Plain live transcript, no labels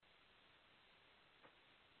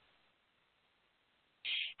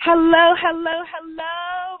Hello, hello,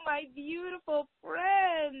 hello, my beautiful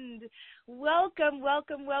friend. Welcome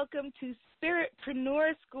to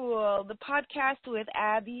Spiritpreneur School, the podcast with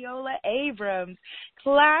Abiola Abrams.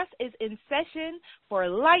 Class is in session for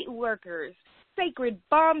light workers, sacred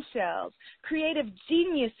bombshells, creative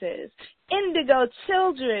geniuses, indigo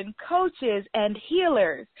children, coaches, and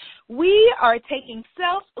healers. We are taking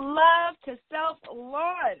self-love to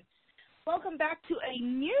self-launch. Welcome back to a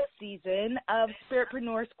new season of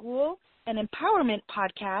Spiritpreneur School, an empowerment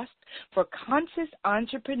podcast for conscious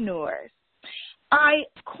entrepreneurs. I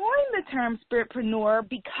coined the term Spiritpreneur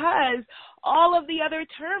because all of the other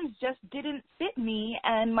terms just didn't fit me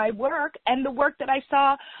and my work and the work that I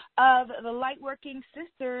saw of the lightworking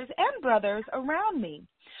sisters and brothers around me.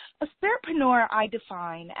 A Spiritpreneur I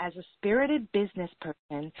define as a spirited business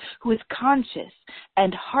person who is conscious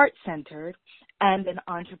and heart-centered and an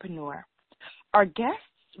entrepreneur. Our guests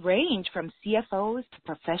range from CFOs to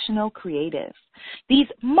professional creatives. These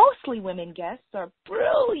mostly women guests are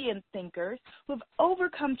brilliant thinkers who have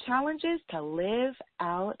overcome challenges to live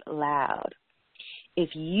out loud.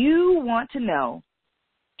 If you want to know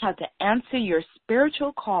how to answer your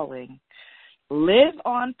spiritual calling, live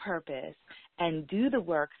on purpose, and do the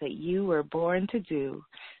work that you were born to do,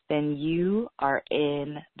 then you are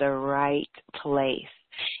in the right place.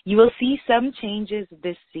 You will see some changes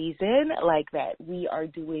this season, like that we are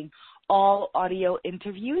doing all audio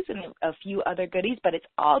interviews and a few other goodies, but it's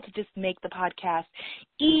all to just make the podcast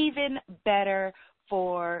even better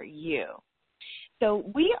for you. So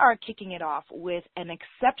we are kicking it off with an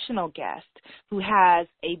exceptional guest who has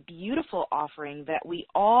a beautiful offering that we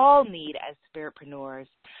all need as spiritpreneurs,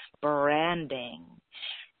 branding.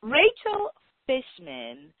 Rachel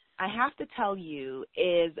Fishman, I have to tell you,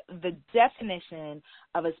 is the definition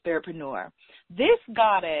of a spiritpreneur. This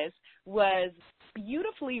goddess was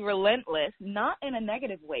beautifully relentless, not in a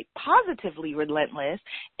negative way, positively relentless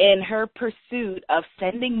in her pursuit of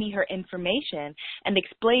sending me her information and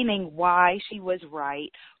explaining why she was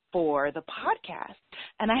right for the podcast.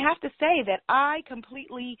 And I have to say that I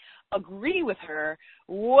completely agree with her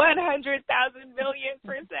 100,000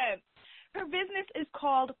 million%. Her business is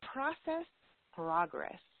called Process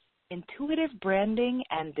Progress, intuitive branding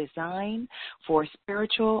and design for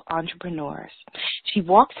spiritual entrepreneurs. She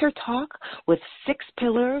walks her talk with 6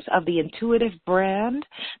 pillars of the intuitive brand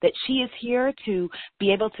that she is here to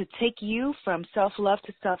be able to take you from self-love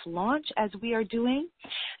to self-launch as we are doing.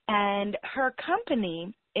 And her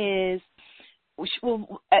company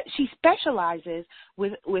she specializes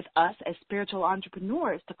with us as spiritual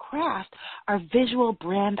entrepreneurs to craft our visual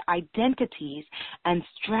brand identities and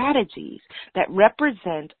strategies that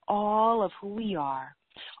represent all of who we are,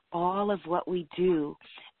 all of what we do,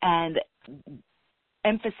 and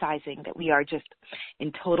emphasizing that we are just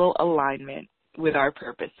in total alignment with our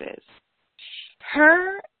purposes.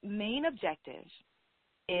 Her main objective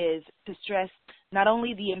is to stress not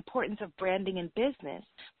only the importance of branding in business,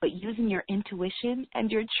 but using your intuition and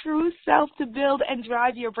your true self to build and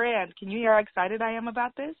drive your brand. Can you hear how excited I am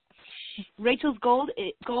about this? Rachel's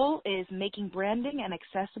goal is making branding an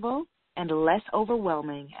accessible and less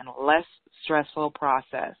overwhelming and less stressful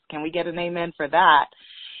process. Can we get an amen for that?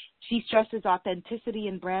 She stresses authenticity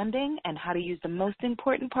in branding and how to use the most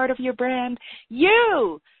important part of your brand,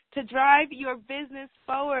 you, to drive your business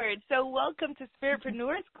forward. So welcome to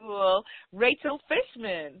Spiritpreneur School, Rachel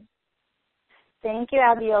Fishman. Thank you,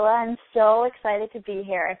 Abiola. I'm so excited to be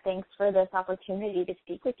here. Thanks for this opportunity to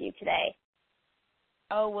speak with you today.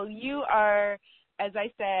 Oh, well, you are, as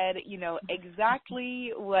I said,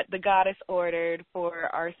 exactly what the goddess ordered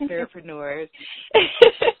for our spiritpreneurs.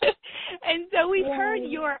 And so we've heard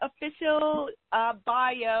your official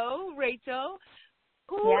bio, Rachel.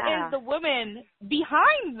 Who is the woman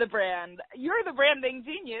behind the brand? You're the branding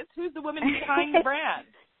genius. Who's the woman behind the brand?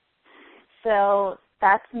 So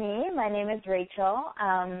that's me. My name is Rachel.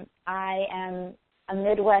 I am a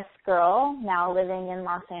Midwest girl now living in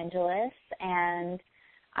Los Angeles, and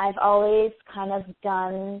I've always kind of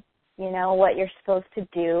done, what you're supposed to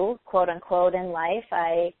do, quote unquote, in life.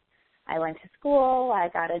 I went to school, I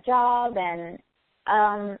got a job, and,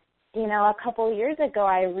 a couple years ago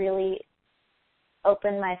I really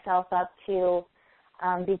opened myself up to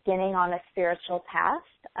beginning on a spiritual path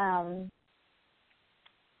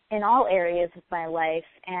in all areas of my life.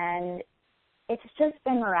 And it's just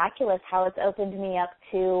been miraculous how it's opened me up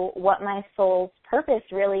to what my soul's purpose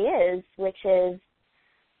really is, which is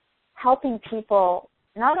helping people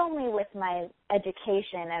not only with my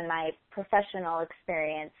education and my professional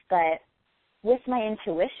experience, but with my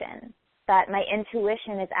intuition, that my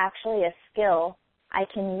intuition is actually a skill I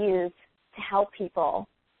can use to help people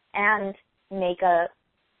and make a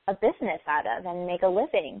a business out of and make a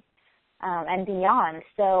living and beyond.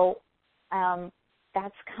 So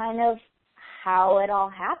that's kind of how it all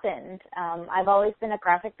happened. I've always been a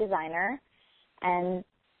graphic designer, and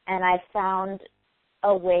I found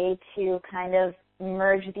a way to kind of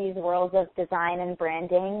merge these worlds of design and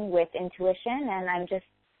branding with intuition, and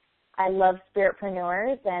I love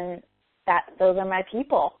spiritpreneurs, and those are my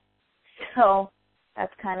people. So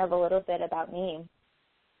that's kind of a little bit about me.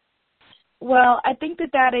 Well, I think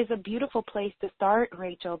that is a beautiful place to start,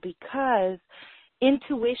 Rachel, because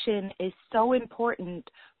intuition is so important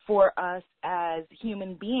for us as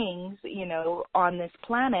human beings, on this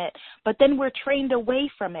planet, but then we're trained away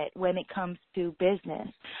from it when it comes to business.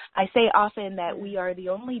 I say often that we are the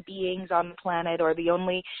only beings on the planet, or the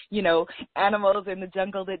only, animals in the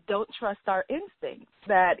jungle that don't trust our instincts.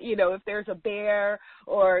 That, if there's a bear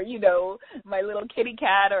or, my little kitty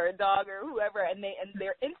cat or a dog or whoever, and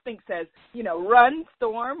their instinct says, run,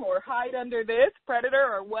 storm, or hide under this predator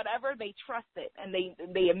or whatever, they trust it and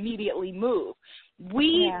they immediately move.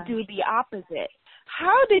 We do the opposite.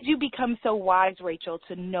 How did you become so wise, Rachel,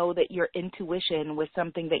 to know that your intuition was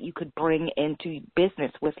something that you could bring into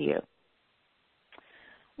business with you?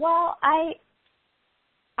 Well, I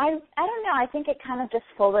don't know. I think it kind of just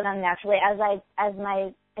folded on naturally as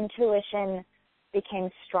my intuition became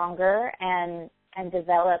stronger and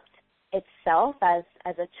developed itself as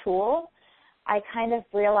a tool. I kind of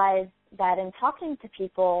realized that in talking to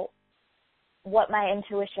people, what my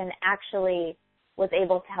intuition actually was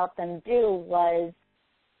able to help them do was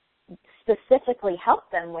specifically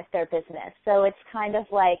help them with their business. So it's kind of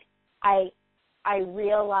like I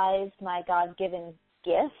realized my God-given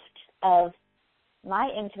gift of my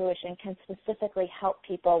intuition can specifically help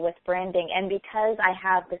people with branding. And because I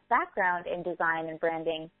have this background in design and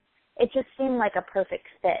branding, it just seemed like a perfect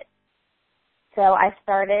fit. So I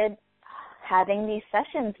started having these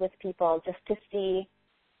sessions with people just to see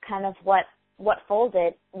kind of what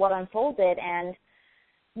unfolded. And,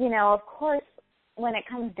 of course, when it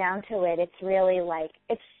comes down to it, it's really like,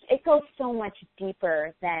 it goes so much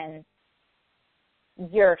deeper than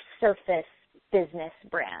your surface business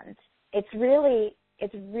brand. It's really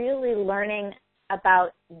learning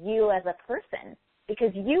about you as a person,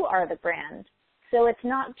 because you are the brand. So it's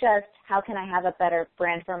not just how can I have a better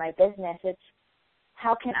brand for my business, it's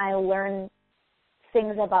how can I learn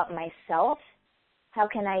things about myself, how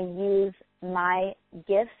can I use my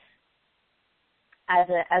gifts as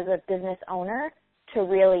a business owner to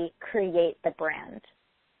really create the brand.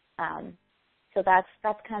 So that's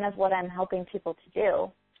kind of what I'm helping people to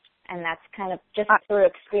do. And that's kind of just through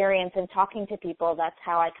experience and talking to people, that's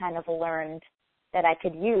how I kind of learned that I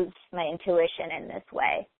could use my intuition in this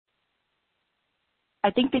way.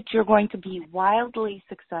 I think that you're going to be wildly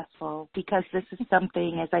successful, because this is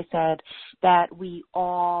something, as I said, that we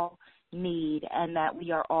all need and that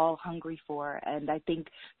we are all hungry for. And I think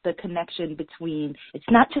the connection between, it's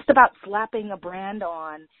not just about slapping a brand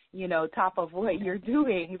on, top of what you're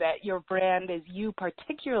doing, that your brand is you,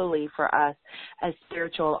 particularly for us as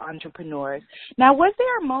spiritual entrepreneurs. Now, was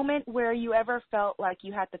there a moment where you ever felt like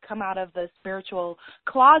you had to come out of the spiritual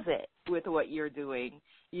closet with what you're doing,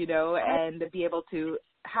 and to be able to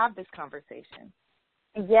have this conversation?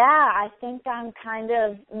 Yeah, I think I'm kind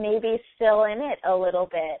of maybe still in it a little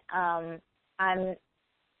bit.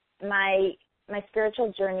 My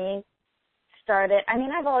spiritual journey started,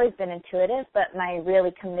 I've always been intuitive, but my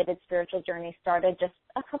really committed spiritual journey started just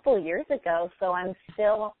a couple of years ago. So I'm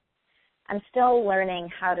still learning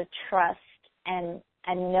how to trust and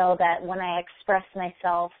know that when I express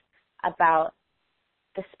myself about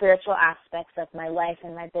the spiritual aspects of my life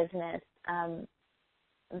and my business,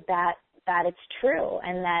 that it's true,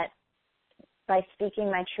 and that by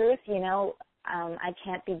speaking my truth, I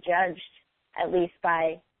can't be judged, at least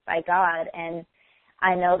by God. And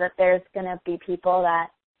I know that there's going to be people that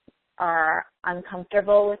are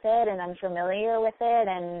uncomfortable with it and unfamiliar with it,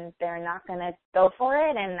 and they're not going to go for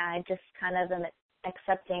it. And I just kind of am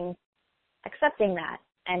accepting that,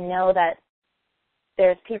 and know that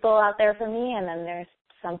there's people out there for me, and then there's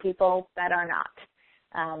some people that are not.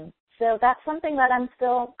 So that's something that I'm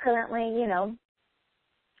still currently,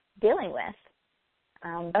 dealing with.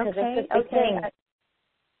 Because it's a big thing.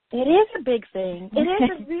 It is a big thing. It is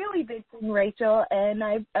a really big thing, Rachel, and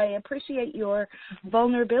I appreciate your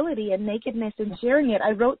vulnerability and nakedness in sharing it.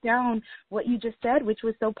 I wrote down what you just said, which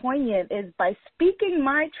was so poignant, is by speaking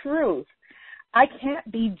my truth, I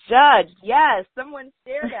can't be judged. Yes, someone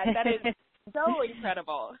shared that. so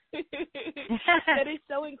incredible. That is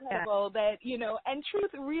so incredible that, and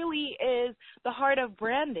truth really is the heart of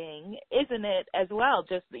branding, isn't it, as well?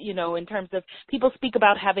 Just, in terms of people speak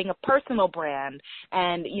about having a personal brand,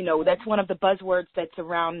 and, that's one of the buzzwords that's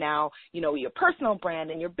around now, your personal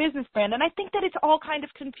brand and your business brand. And I think that it's all kind of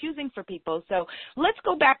confusing for people. So let's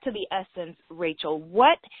go back to the essence, Rachel.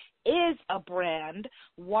 What is a brand?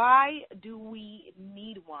 Why do we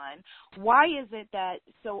need one? Why is it that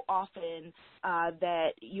so often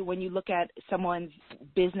when you look at someone's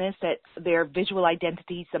business, that their visual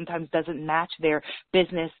identity sometimes doesn't match their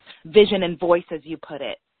business vision and voice, as you put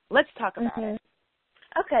it? Let's talk about it.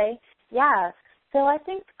 Okay, yeah. So I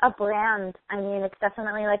think a brand, it's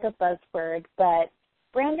definitely like a buzzword, but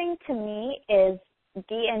branding to me is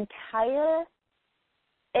the entire,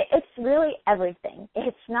 it's really everything.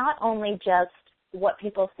 It's not only just what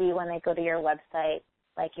people see when they go to your website,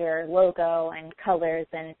 like your logo and colors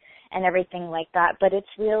and everything like that, but it's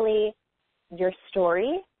really your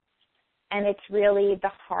story, and it's really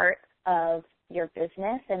the heart of your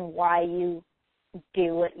business and why you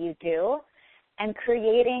do what you do, and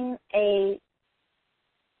creating a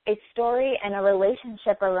story and a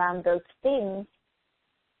relationship around those things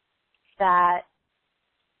that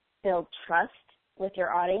build trust with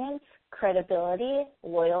your audience, credibility,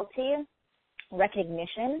 loyalty,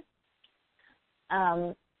 recognition.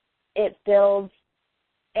 It builds,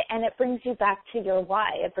 and it brings you back to your why.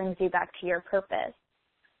 It brings you back to your purpose.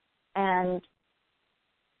 And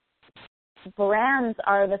brands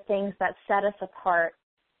are the things that set us apart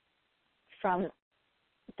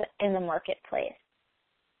in the marketplace.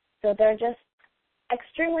 So they're just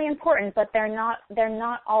extremely important, but they're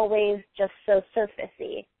not always just so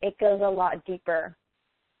surfacey. It goes a lot deeper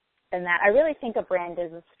than that. I really think a brand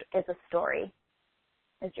is a story,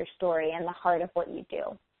 is your story and the heart of what you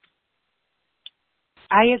do.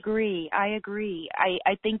 I agree. I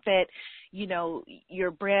think that,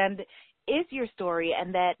 your brand is your story,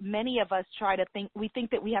 and that many of us we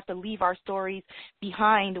think that we have to leave our stories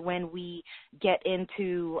behind when we get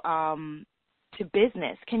into to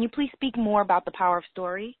business. Can you please speak more about the power of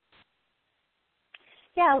story?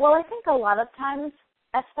 Yeah, well, I think a lot of times,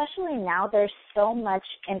 especially now, there's so much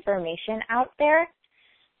information out there,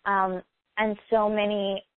 and so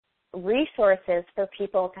many resources for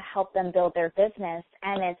people to help them build their business,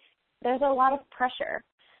 and there's a lot of pressure.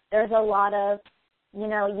 There's a lot of,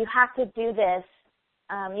 you have to do this,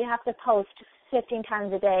 you have to post 15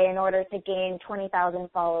 times a day in order to gain 20,000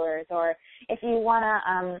 followers, or if you want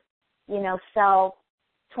to, sell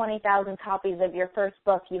 20,000 copies of your first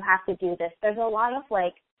book, you have to do this. There's a lot of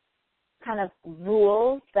kind of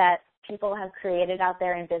rules that people have created out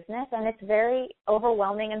there in business, and it's very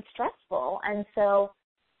overwhelming and stressful. And so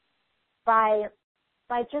by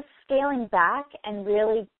just scaling back and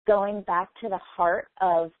really going back to the heart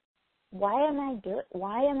of why am I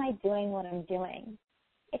doing what I'm doing?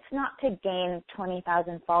 It's not to gain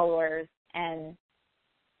 20,000 followers, and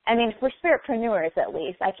for spiritpreneurs at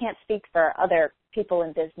least. I can't speak for other people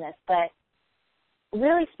in business, but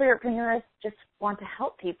really spiritpreneurs just want to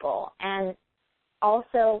help people, and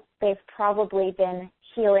also they've probably been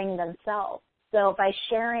healing themselves. So by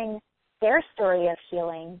sharing their story of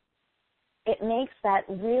healing, it makes that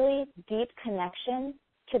really deep connection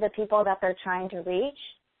to the people that they're trying to reach,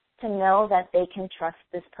 to know that they can trust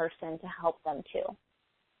this person to help them too.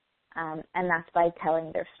 And that's by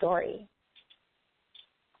telling their story.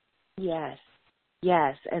 Yes.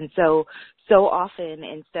 And so often,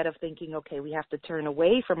 instead of thinking, okay, we have to turn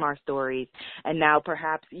away from our stories and now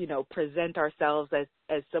perhaps, present ourselves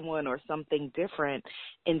as someone or something different,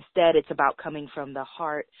 instead it's about coming from the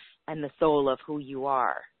heart and the soul of who you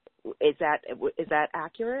are. Is that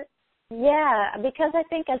accurate? Yeah, because I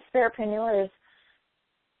think as spiritpreneurs,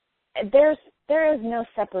 there is no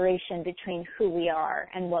separation between who we are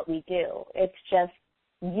and what we do. It's just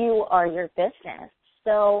you are your business.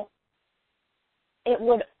 So it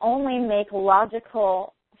would only make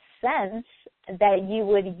logical sense that you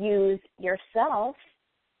would use yourself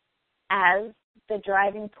as the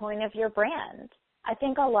driving point of your brand. I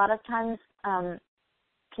think a lot of times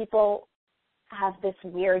people have this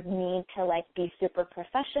weird need to be super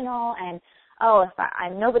professional, and if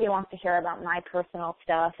nobody wants to hear about my personal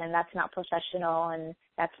stuff, and that's not professional, and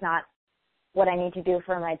that's not what I need to do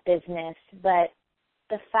for my business. But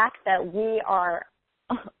the fact that we are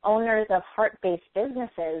owners of heart-based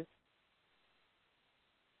businesses,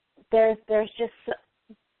 that's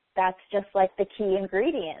just the key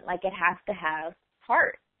ingredient. It has to have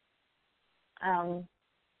heart.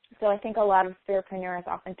 So I think a lot of spiritpreneurs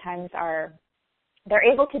oftentimes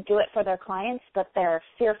they're able to do it for their clients, but they're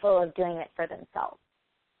fearful of doing it for themselves.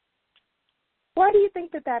 Why do you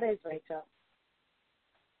think that is, Rachel?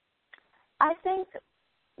 I think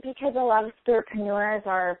because a lot of spiritpreneurs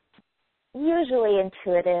are usually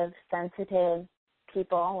intuitive, sensitive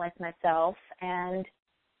people like myself, and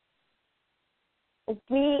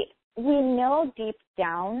we know deep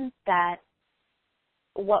down that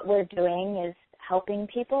what we're doing is helping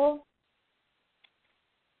people,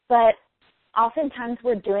 but oftentimes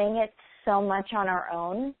we're doing it so much on our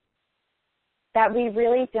own that we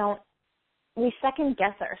really we second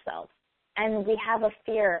guess ourselves, and we have a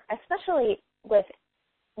fear, especially with,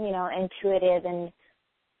 intuitive and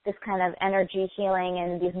this kind of energy healing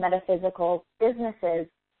and these metaphysical businesses.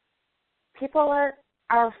 People are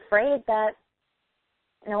afraid that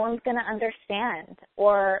no one's going to understand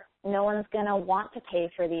or no one's going to want to pay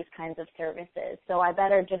for these kinds of services. So I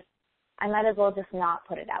might as well just not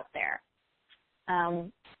put it out there.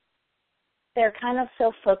 They're kind of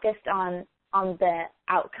so focused on the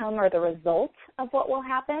outcome or the result of what will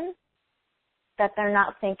happen that they're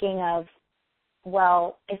not thinking of,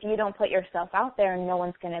 well, if you don't put yourself out there, no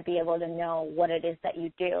one's going to be able to know what it is that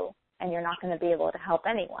you do, and you're not going to be able to help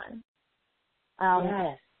anyone.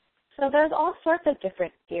 Yes. So there's all sorts of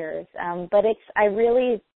different fears, but I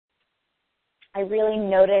really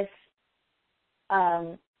notice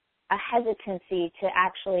a hesitancy to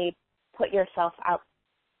actually put yourself out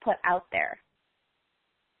there.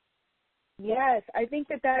 Yes, I think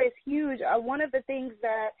that is huge. One of the things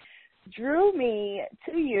that drew me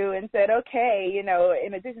to you and said, okay,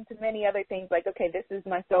 in addition to many other things, like, okay, this is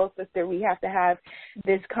my soul sister, we have to have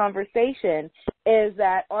this conversation, is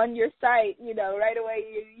that on your site, right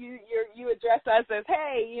away you address us as,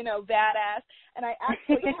 hey, badass. And I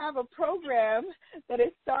actually have a program that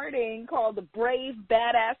is starting called the Brave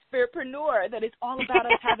Badass Spiritpreneur that is all about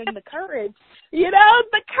us having the courage,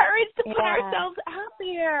 the courage to put ourselves out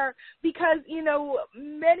there, because,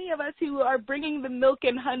 many of us who are bringing the milk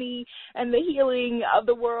and honey and the healing of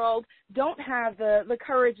the world don't have the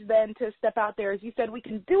courage then to step out there. As you said, we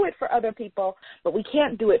can do it for other people, but we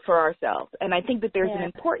can't do it for ourselves. And I think that there's an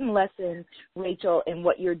important lesson, Rachel, in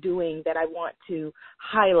what you're doing that I want to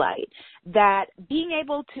highlight, that being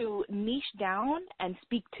able to niche down and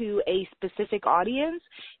speak to a specific audience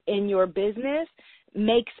in your business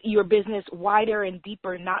makes your business wider and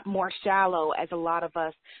deeper, not more shallow, as a lot of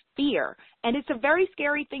us fear. And it's a very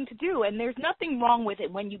scary thing to do, and there's nothing wrong with it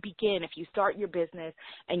when you begin. If you start your business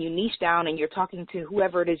and you niche down and you're talking to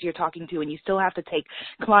whoever it is you're talking to, and you still have to take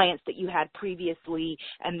clients that you had previously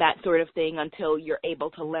and that sort of thing until you're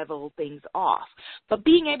able to level things off. But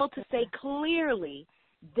being able to say clearly,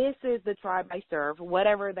 this is the tribe I serve,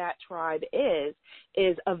 whatever that tribe is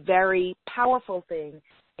a very powerful thing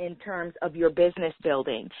in terms of your business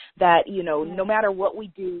building, that, no matter what we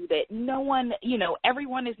do, that no one,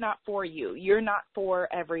 everyone is not for you. You're not for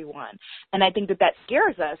everyone. And I think that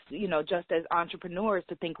scares us, just as entrepreneurs,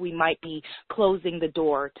 to think we might be closing the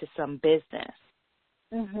door to some business.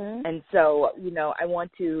 Mm-hmm. And so, I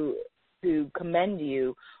want to commend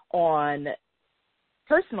you on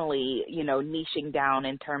personally, niching down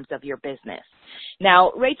in terms of your business.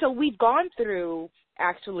 Now, Rachel, we've gone through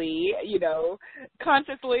actually,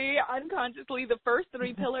 consciously, unconsciously, the first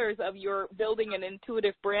three pillars of your building an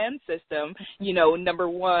intuitive brand system. Number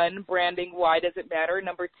one, branding, why does it matter?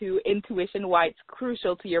 Number two, intuition, why it's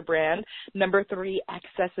crucial to your brand. Number thress,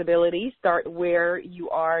 accessibility, start where you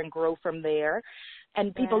are and grow from there.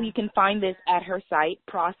 And people, you can find this at her site,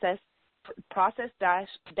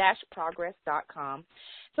 process-progress.com.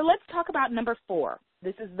 So let's talk about number 4.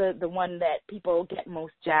 This is the one that people get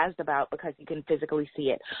most jazzed about because you can physically see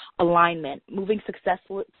it. Alignment, moving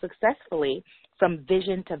successfully from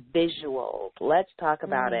vision to visuals. Let's talk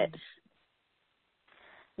about it.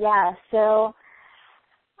 Yeah, so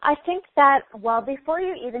I think that, before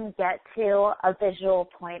you even get to a visual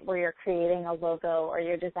point where you're creating a logo or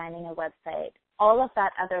you're designing a website, all of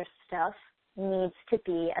that other stuff needs to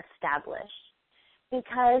be established.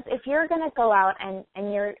 Because if you're going to go out and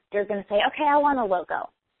you're going to say, okay, I want a logo,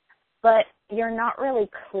 but you're not really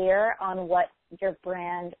clear on what your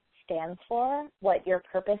brand stands for, what your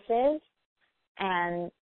purpose is, and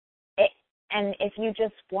if you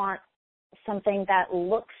just want something that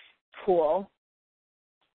looks cool,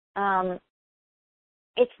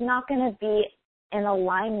 it's not going to be in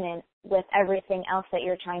alignment with everything else that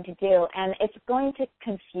you're trying to do, and it's going to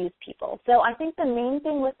confuse people. So I think the main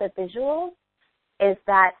thing with the visuals is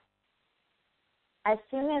that as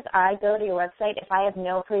soon as I go to your website, if I have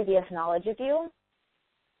no previous knowledge of you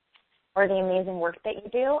or the amazing work that you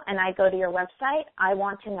do, and I go to your website, I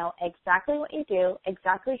want to know exactly what you do,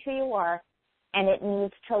 exactly who you are, and it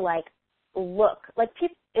needs to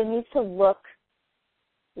look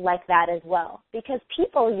like that as well, because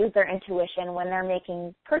people use their intuition when they're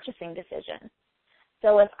making purchasing decisions.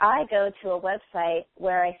 So if I go to a website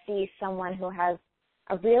where I see someone who has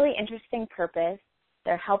a really interesting purpose,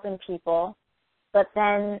 they're helping people, but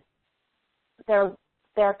then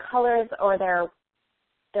their colors or their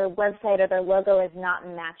website or their logo is not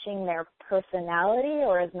matching their personality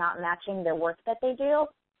or is not matching the work that they do,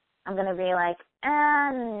 I'm going to be like,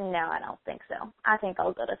 no, I don't think so. I think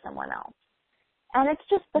I'll go to someone else. And it's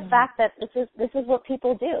just the fact that this is what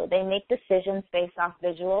people do. They make decisions based off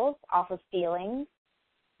visuals, off of feelings,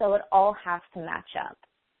 so it all has to match up.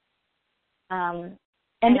 And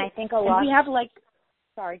I think a lot. And we have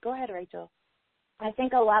sorry, go ahead, Rachel. I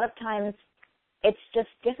think a lot of times it's just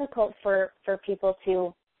difficult for people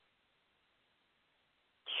to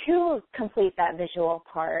complete that visual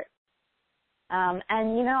part. And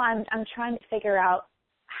I'm trying to figure out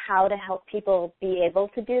how to help people be able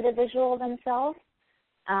to do the visual themselves.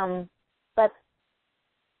 But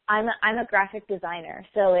I'm a graphic designer,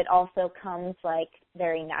 so it also comes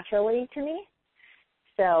very naturally to me.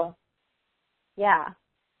 So yeah,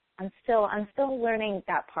 I'm still learning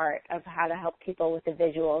that part of how to help people with the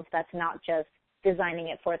visuals. That's not just designing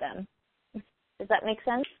it for them. Does that make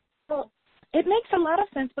sense? Well, it makes a lot of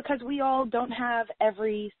sense because we all don't have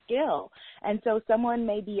every skill. And so someone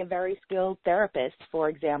may be a very skilled therapist, for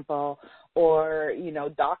example, or,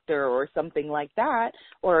 doctor or something like that,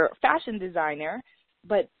 or fashion designer,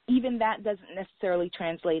 but even that doesn't necessarily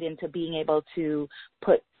translate into being able to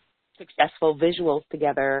put successful visuals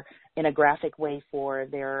together in a graphic way for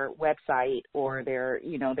their website or their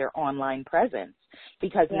online presence.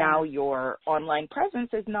 Because now your online presence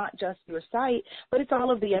is not just your site, but it's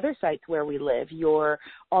all of the other sites where we live,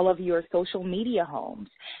 all of your social media homes.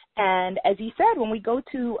 And as you said, when we go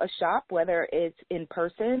to a shop, whether it's in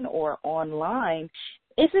person or online,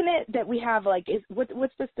 isn't it that we have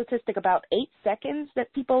what's the statistic, about 8 seconds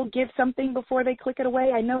that people give something before they click it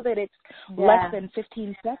away? I know that it's less than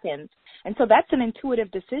 15 seconds. And so that's an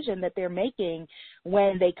intuitive decision that they're making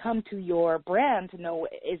when they come to your brand to know,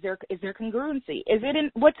 is there congruency?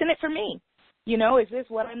 What's in it for me? Is this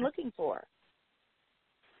what I'm looking for?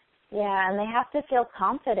 Yeah, and they have to feel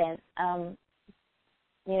confident,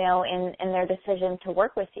 in their decision to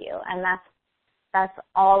work with you. And that's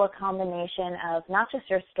all a combination of not just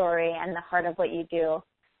your story and the heart of what you do,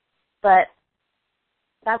 but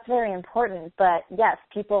that's very important. But yes,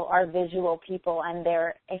 people are visual people, and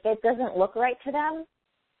if it doesn't look right to them,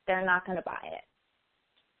 they're not going to buy it.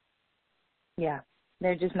 Yeah,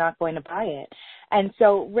 they're just not going to buy it. And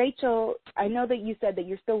so, Rachel, I know that you said that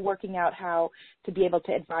you're still working out how to be able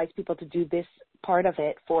to advise people to do this part of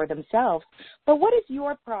it for themselves. But what is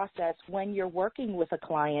your process when you're working with a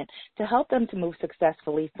client to help them to move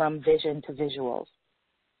successfully from vision to visuals?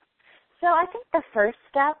 So I think the first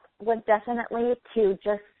step would definitely to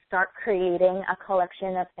just start creating a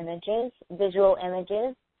collection of images, visual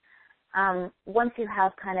images. Once you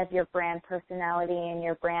have kind of your brand personality and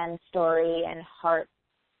your brand story and heart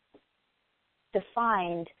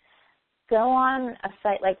defined, go on a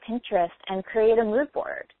site like Pinterest and create a mood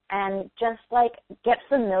board and just get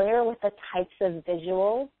familiar with the types of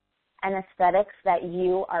visuals and aesthetics that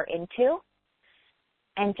you are into,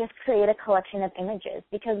 and just create a collection of images.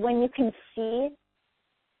 Because when you can see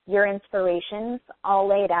your inspirations all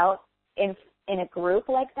laid out in a group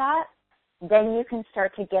like that, then you can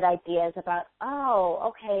start to get ideas about,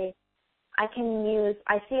 okay, I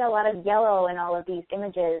see a lot of yellow in all of these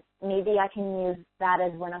images. Maybe I can use that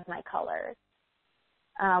as one of my colors.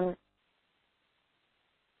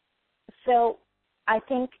 So I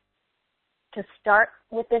think to start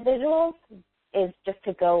with the visuals is just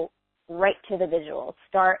to go right to the visuals.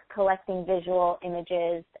 Start collecting visual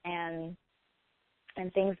images and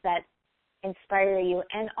things that inspire you,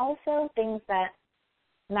 and also things that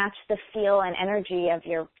match the feel and energy of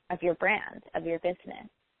your brand, of your business.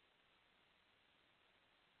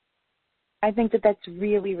 I think that that's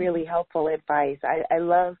really, really helpful advice. I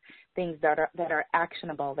love things that are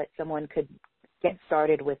actionable that someone could get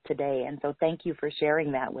started with today. And so thank you for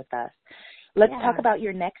sharing that with us. Let's talk about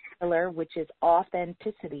your next pillar, which is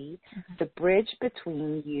authenticity, the bridge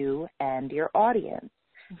between you and your audience.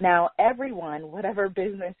 Now, everyone, whatever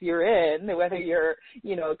business you're in, whether you're,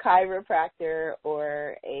 a chiropractor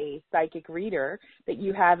or a psychic reader, that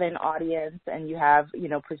you have an audience and you have,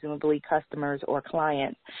 presumably customers or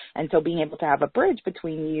clients. And so being able to have a bridge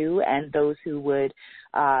between you and those who would,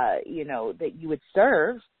 that you would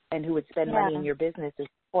serve and who would spend money in your business is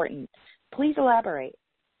important. Please elaborate.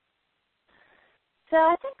 So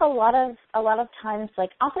I think a lot of times,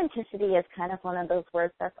 authenticity is kind of one of those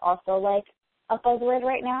words that's also a buzzword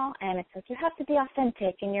right now, and it's like you have to be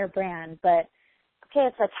authentic in your brand, but okay,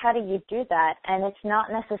 it's like how do you do that? And it's not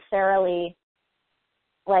necessarily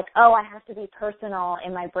like, oh, I have to be personal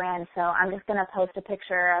in my brand, so I'm just going to post a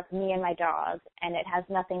picture of me and my dog, and it has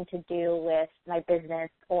nothing to do with my business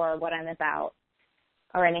or what I'm about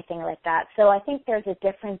or anything like that. So I think there's a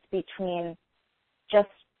difference between just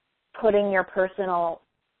putting your personal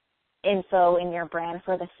info in your brand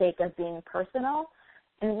for the sake of being personal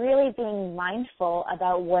and really being mindful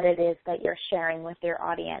about what it is that you're sharing with your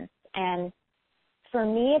audience. And for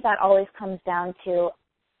me, that always comes down to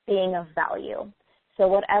being of value. So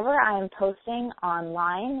whatever I am posting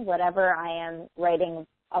online, whatever I am writing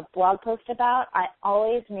a blog post about, I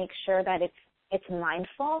always make sure that it's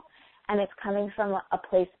mindful and it's coming from a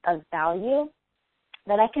place of value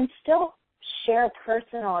that I can still share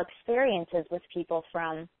personal experiences with people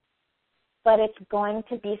from, but it's going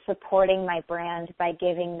to be supporting my brand by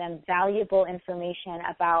giving them valuable information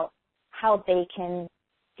about how they can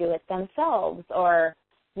do it themselves or,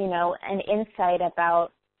 you know, an insight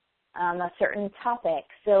about a certain topic.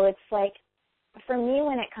 So it's like, for me,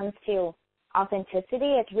 when it comes to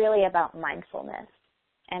authenticity, it's really about mindfulness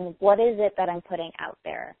and what is it that I'm putting out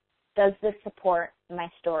there? Does this support my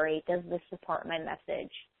story? Does this support my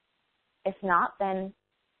message? If not, then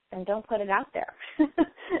don't put it out there.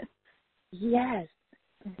 Yes.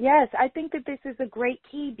 Yes, I think that this is a great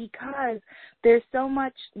key because there's so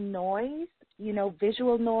much noise, you know,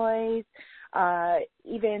 visual noise,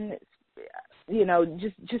 even, you know,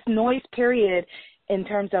 just noise, period, in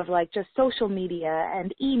terms of like just social media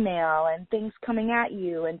and email and things coming at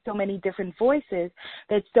you and so many different voices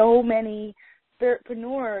that so many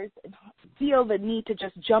entrepreneurs feel the need to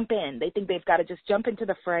just jump in. They think they've got to just jump into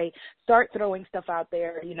the fray, start throwing stuff out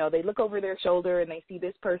there. You know, they look over their shoulder and they see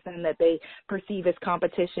this person that they perceive as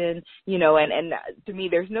competition, you know, and to me,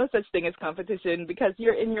 there's no such thing as competition because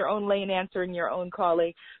you're in your own lane answering your own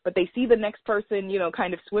calling, but they see the next person, you know,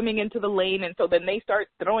 kind of swimming into the lane, and so then they start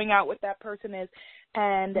throwing out what that person is,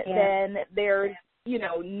 and then there's, you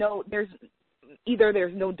know, there's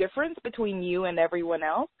no difference between you and everyone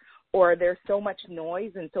else, or there's so much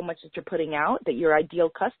noise and so much that you're putting out that your ideal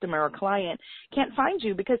customer or client can't find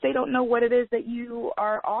you because they don't know what it is that you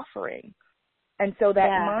are offering. And so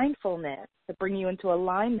that mindfulness to bring you into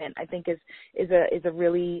alignment, I think, is a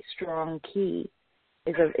really strong key,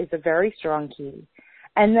 is a very strong key.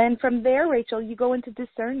 And then from there, Rachel, you go into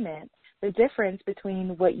discernment, the difference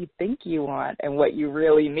between what you think you want and what you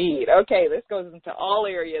really need. Okay, this goes into all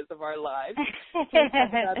areas of our lives. Let's talk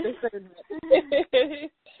about discernment.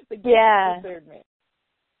 Discernment.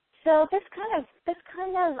 So this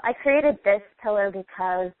kind of, I created this pillar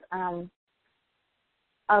because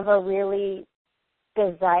of a really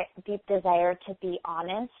deep desire to be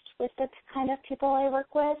honest with the kind of people I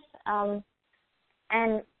work with,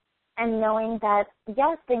 and knowing that,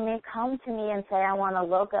 yes, they may come to me and say, I want a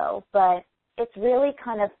logo, but it's really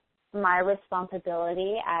kind of my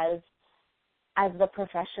responsibility as the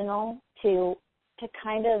professional to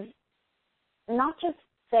kind of not just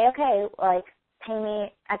say, okay, like, pay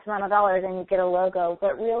me X amount of dollars and you get a logo,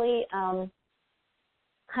 but really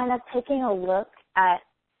kind of taking a look at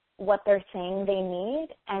what they're saying they need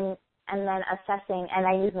and then assessing, and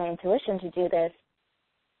I use my intuition to do this.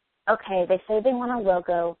 Okay, they say they want a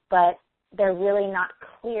logo, but they're really not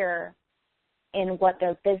clear in what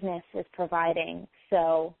their business is providing.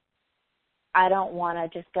 So I don't want to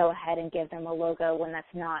just go ahead and give them a logo when that's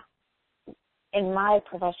not, in my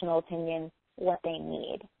professional opinion, what they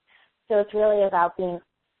need. So it's really about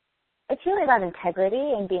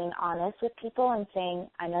integrity and being honest with people and saying,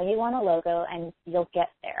 I know you want a logo and you'll get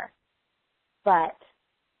there, but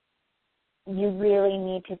you really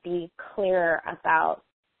need to be clear about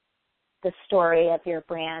the story of your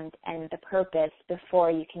brand and the purpose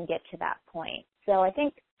before you can get to that point. So I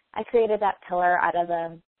think I created that pillar out of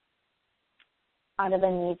a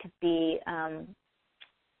need to be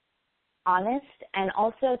honest and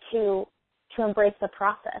also to embrace the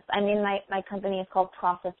process. I mean, my company is called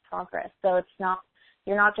Process Progress, so it's not,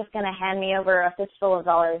 you're not just going to hand me over a fistful of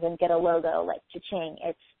dollars and get a logo like cha-ching.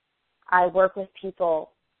 It's, I work with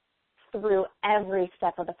people through every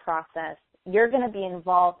step of the process. You're going to be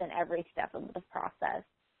involved in every step of the process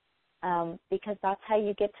because that's how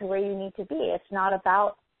you get to where you need to be. It's not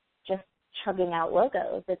about just chugging out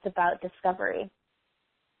logos. It's about discovery.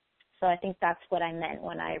 So I think that's what I meant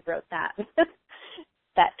when I wrote that.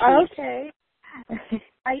 That piece. Okay.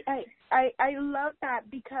 I love that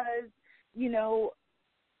because, you know,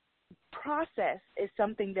 process is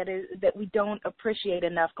something that we don't appreciate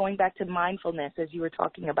enough. Going back to mindfulness, as you were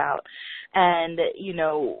talking about, And, you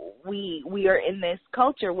know, we are in this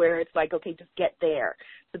culture where it's like, okay, just get there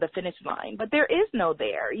to the finish line. But there is no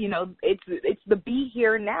there. You know, it's the be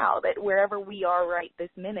here now, that wherever we are right this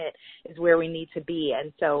minute is where we need to be.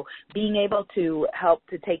 And so being able to help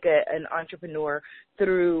to take an entrepreneur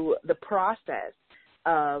through the process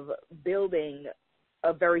of building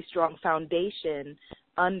a very strong foundation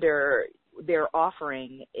under their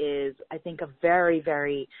offering is, I think, a very,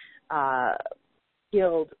 very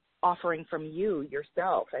skilled offering from you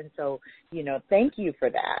yourself. And so, you know, thank you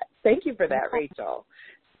for that. Thank you for that, Rachel.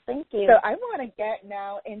 Thank you. So I want to get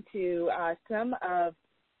now into some of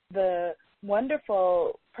the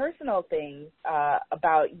wonderful personal things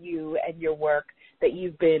about you and your work that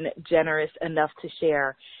you've been generous enough to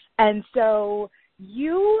share. And so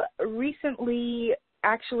you recently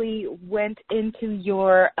actually went into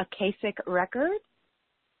your Akashic record.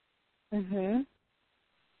 Mm-hmm.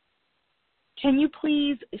 Can you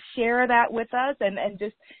please share that with us? And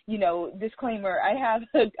just, you know, disclaimer, I'm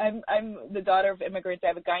the daughter of immigrants. I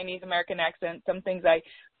have a Guyanese American accent. Some things I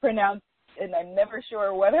pronounce, and I'm never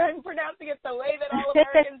sure whether I'm pronouncing it the way that all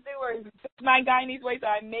Americans do or it's my Guyanese way, so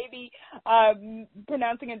I may be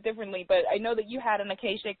pronouncing it differently. But I know that you had an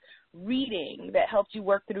Akashic reading that helped you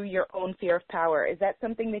work through your own fear of power. Is that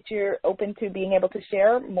something that you're open to being able to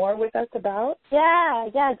share more with us about? Yeah,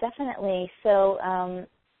 definitely. So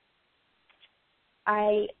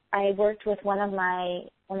I worked with one of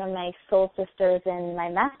my soul sisters in my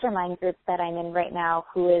mastermind group that I'm in right now,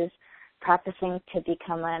 who is practicing to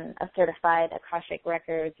become a certified Akashic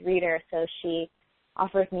Records reader. So she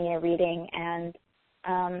offered me a reading, and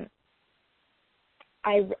it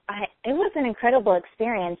was an incredible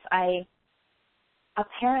experience. I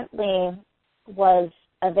apparently was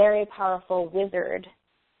a very powerful wizard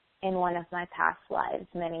in one of my past lives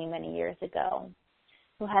many, many years ago,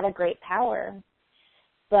 who had a great power.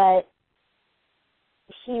 But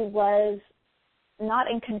he was not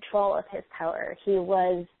in control of his power. He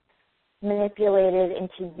was manipulated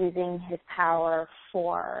into using his power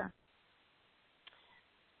for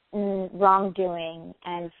wrongdoing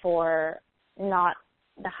and for not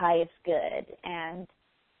the highest good. And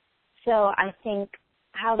so I think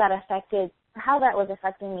how that was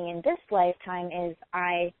affecting me in this lifetime is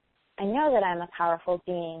I know that I'm a powerful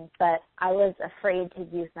being, but I was afraid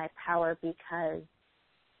to use my power because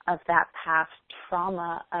of that past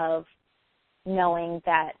trauma of knowing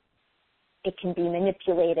that it can be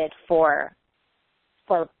manipulated for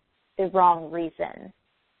the wrong reason.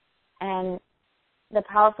 And the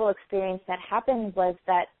powerful experience that happened was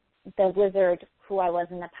that the wizard who I was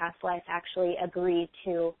in the past life actually agreed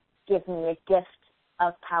to give me a gift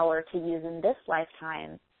of power to use in this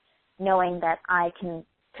lifetime, knowing that I can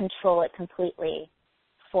control it completely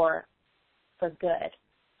for good.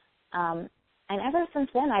 And ever since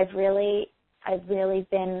then, I've really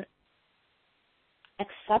been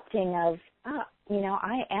accepting of,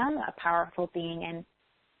 I am a powerful being, and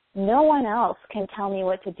no one else can tell me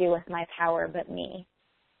what to do with my power but me.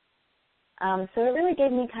 So it really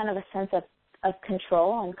gave me kind of a sense of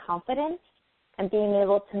control and confidence, and being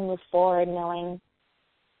able to move forward knowing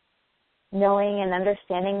and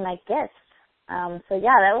understanding my gifts. So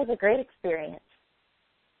yeah, that was a great experience.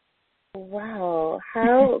 Wow,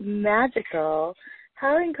 how magical.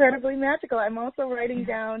 How incredibly magical. I'm also writing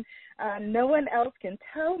down, no one else can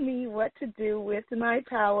tell me what to do with my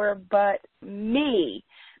power but me.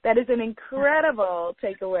 That is an incredible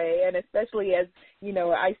takeaway, and especially as, you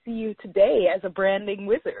know, I see you today as a branding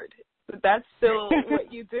wizard. That's still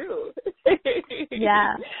what you do.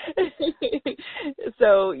 Yeah.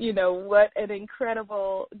 So, you know, what an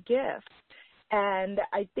incredible gift. And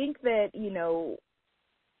I think that, you know,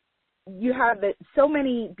 you have so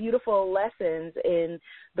many beautiful lessons in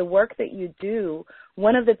the work that you do.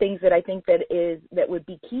 One of the things that I think that would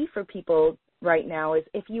be key for people right now is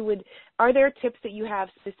are there tips that you have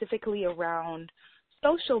specifically around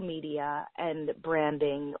social media and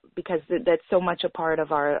branding, because that's so much a part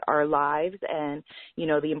of our lives, and, you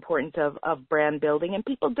know, the importance of brand building, and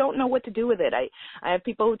people don't know what to do with it. I have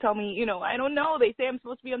people who tell me, you know, I don't know. They say I'm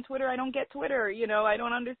supposed to be on Twitter. I don't get Twitter. You know, I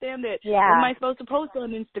don't understand it. Yeah. What am I supposed to post on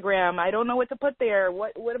Instagram? I don't know what to put there.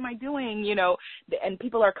 What am I doing? You know, and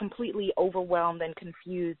people are completely overwhelmed and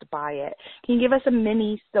confused by it. Can you give us a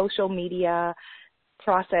mini social media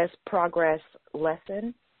progress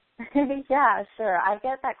lesson? Yeah, sure. I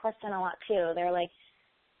get that question a lot too. They're like,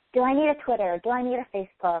 do I need a Twitter? Do I need a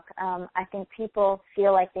Facebook? I think people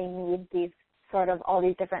feel like they need all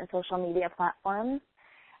these different social media platforms.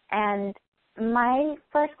 And my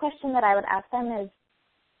first question that I would ask them is,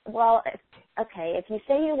 well, if you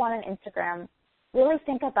say you want an Instagram, really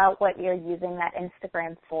think about what you're using that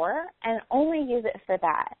Instagram for and only use it for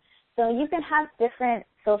that. So you can have different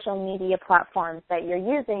social media platforms that you're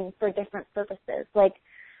using for different purposes. Like,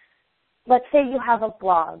 let's say you have a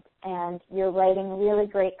blog and you're writing really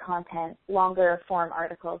great content, longer form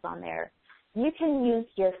articles on there. You can use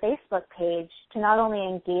your Facebook page to not only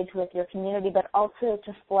engage with your community, but also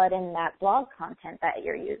to flood in that blog content that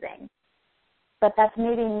you're using. But that's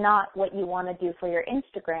maybe not what you want to do for your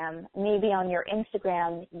Instagram. Maybe on your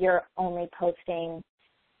Instagram, you're only posting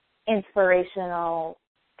inspirational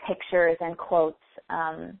pictures and quotes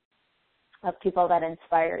of people that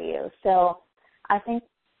inspire you. So I think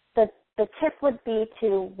the tip would be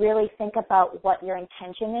to really think about what your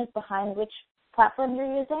intention is behind which platform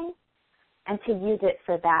you're using, and to use it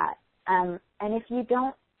for that. And if you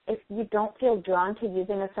don't feel drawn to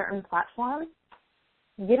using a certain platform,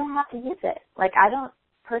 you don't have to use it. Like, I don't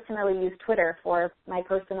personally use Twitter for my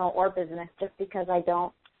personal or business just because I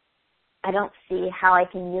don't see how I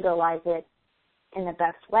can utilize it in the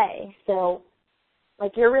best way. So,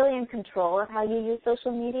 like, you're really in control of how you use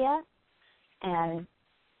social media and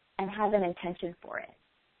have an intention for it.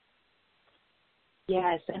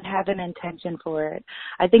 Yes, and have an intention for it.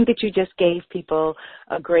 I think that you just gave people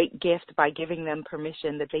a great gift by giving them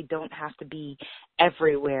permission that they don't have to be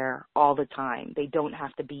everywhere all the time. They don't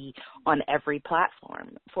have to be on every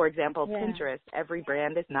platform. For example, Pinterest, every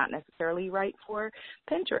brand is not necessarily right for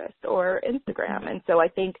Pinterest or Instagram. And so I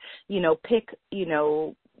think, pick,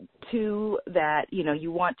 two that,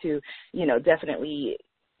 you want to, definitely,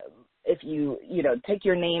 if you take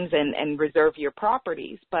your names and reserve your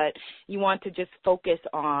properties, but you want to just focus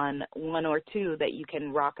on one or two that you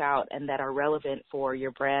can rock out and that are relevant for your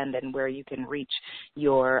brand and where you can reach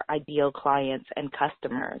your ideal clients and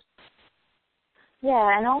customers.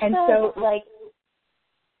 Yeah, and also,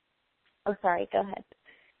 oh, sorry, go ahead.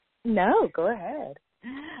 No, go ahead.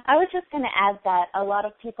 I was just going to add that a lot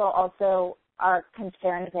of people also are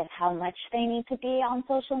concerned with how much they need to be on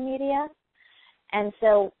social media. And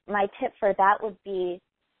so my tip for that would be,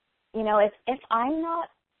 if I'm not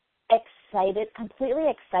completely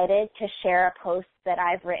excited to share a post that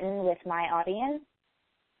I've written with my audience,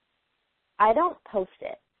 I don't post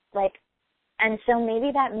it. And so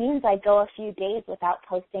maybe that means I go a few days without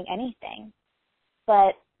posting anything.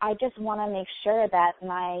 But I just want to make sure that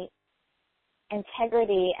my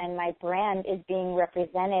integrity and my brand is being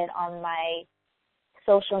represented on my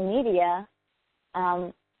social media,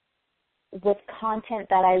 with content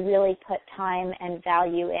that I really put time and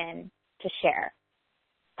value in to share.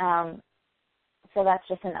 So that's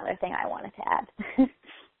just another thing I wanted to add.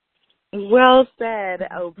 Well said,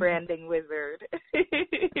 oh branding wizard.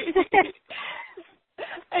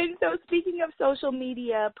 And so speaking of social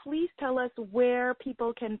media, please tell us where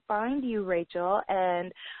people can find you, Rachel,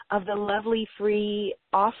 and of the lovely free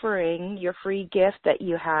offering, your free gift that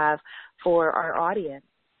you have for our audience.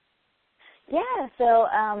 Yeah, so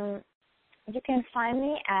you can find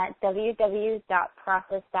me at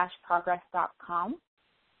www.process-progress.com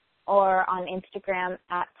or on Instagram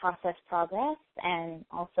at Process Progress and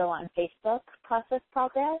also on Facebook, Process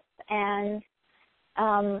Progress. And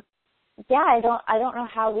I don't know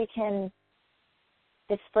how we can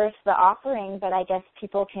disperse the offering, but I guess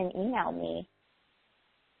people can email me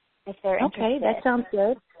if they're interested. Okay, that sounds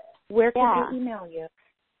good. Where can they email you?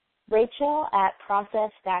 Rachel at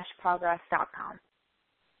process-progress.com.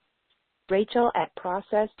 Rachel at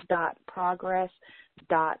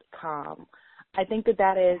process.progress.com. I think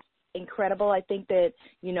that is incredible. I think that,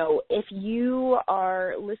 if you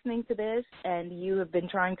are listening to this and you have been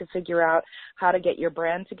trying to figure out how to get your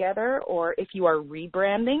brand together, or if you are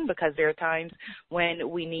rebranding, because there are times when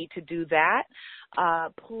we need to do that,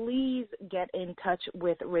 please get in touch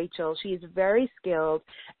with Rachel. She is very skilled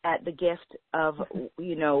at the gift of,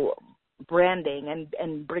 branding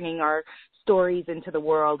and bringing our stories into the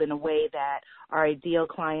world in a way that our ideal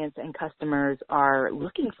clients and customers are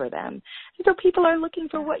looking for them. And so people are looking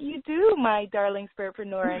for what you do, my darling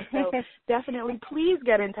spiritpreneur. And so definitely please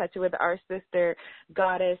get in touch with our sister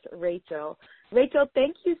goddess, Rachel. Rachel,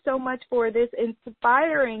 thank you so much for this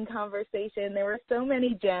inspiring conversation. There were so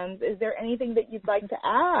many gems. Is there anything that you'd like to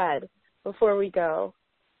add before we go?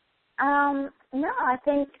 No, I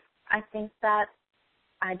think that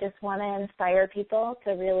I just want to inspire people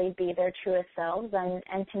to really be their truest selves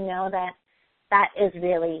and to know that is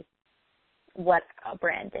really what a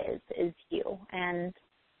brand is you. And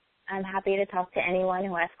I'm happy to talk to anyone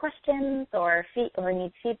who has questions or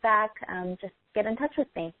needs feedback. Just get in touch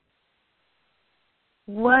with me.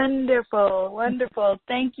 Wonderful, wonderful.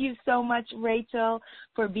 Thank you so much, Rachel,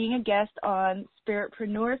 for being a guest on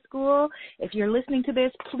Spiritpreneur School. If you're listening to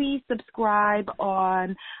this, please subscribe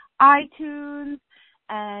on iTunes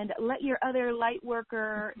and let your other light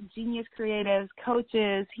worker, genius creatives,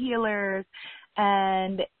 coaches, healers,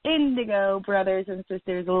 and indigo brothers and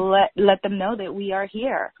sisters, let them know that we are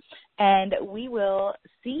here. And we will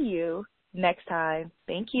see you next time.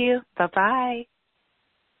 Thank you. Bye-bye.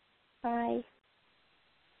 Bye.